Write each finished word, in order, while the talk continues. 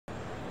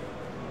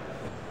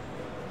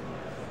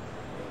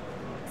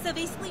So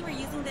basically we're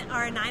using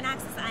our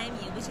 9-axis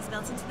IMU, which is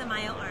built into the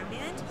Myo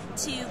Armband,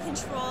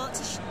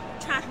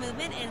 to track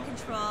movement and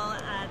control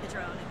the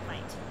drone in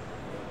flight.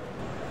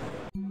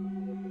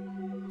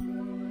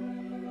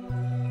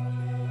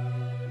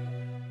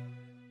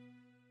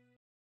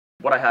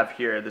 What I have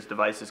here, this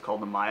device is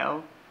called the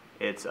Myo.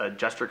 It's a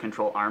gesture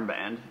control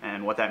armband,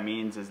 and what that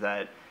means is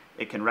that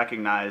it can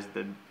recognize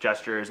the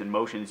gestures and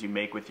motions you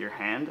make with your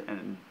hand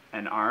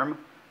and arm.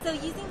 So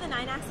using the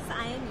 9-axis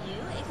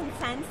IMU, it can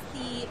sense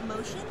the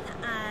motion,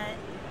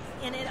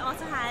 and it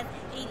also has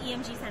 8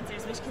 EMG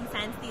sensors which can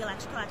sense the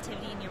electrical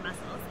activity in your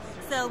muscles.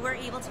 So we're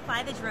able to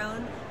fly the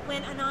drone.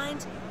 When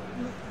Anand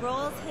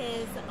rolls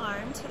his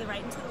arm to the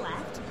right and to the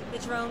left, the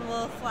drone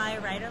will fly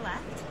right or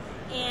left.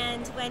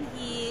 And when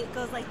he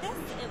goes like this,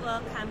 it will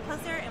come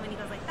closer, and when he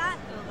goes like that,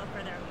 it will go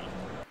further away.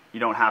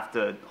 You don't have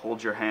to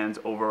hold your hands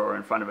over or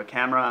in front of a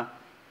camera,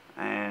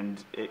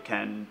 and it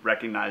can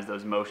recognize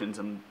those motions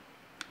and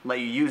let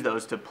you use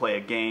those to play a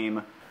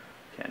game.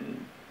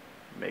 Can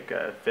make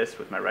a fist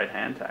with my right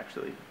hand to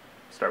actually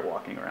start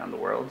walking around the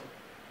world.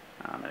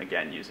 And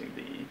again, using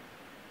the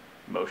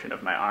motion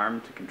of my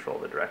arm to control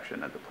the direction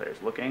that the player's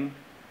looking.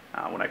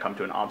 When I come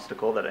to an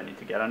obstacle that I need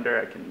to get under,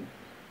 I can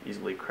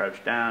easily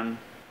crouch down,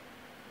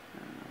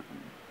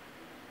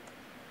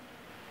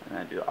 and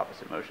then do the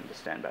opposite motion to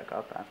stand back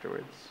up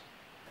afterwards.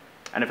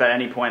 And if at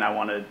any point I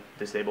want to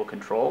disable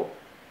control,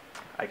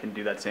 I can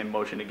do that same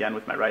motion again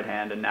with my right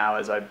hand, and now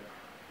as I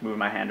move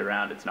my hand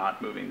around, it's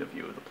not moving the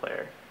view of the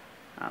player.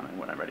 And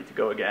when I'm ready to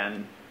go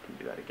again, I can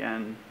do that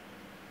again.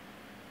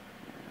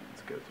 And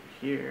let's go through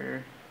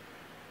here.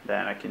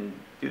 Then I can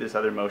do this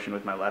other motion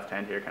with my left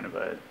hand here, kind of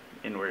an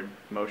inward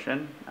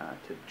motion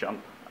to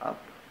jump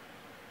up.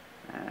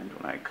 And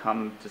when I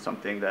come to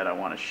something that I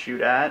want to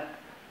shoot at,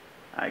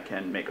 I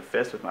can make a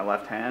fist with my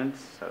left hand,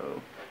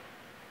 so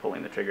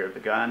pulling the trigger of the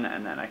gun,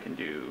 and then I can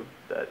do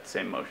that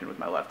same motion with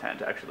my left hand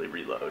to actually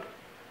reload.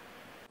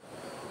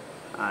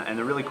 And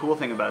the really cool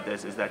thing about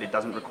this is that it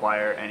doesn't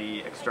require any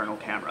external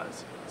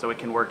cameras, so it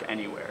can work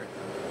anywhere.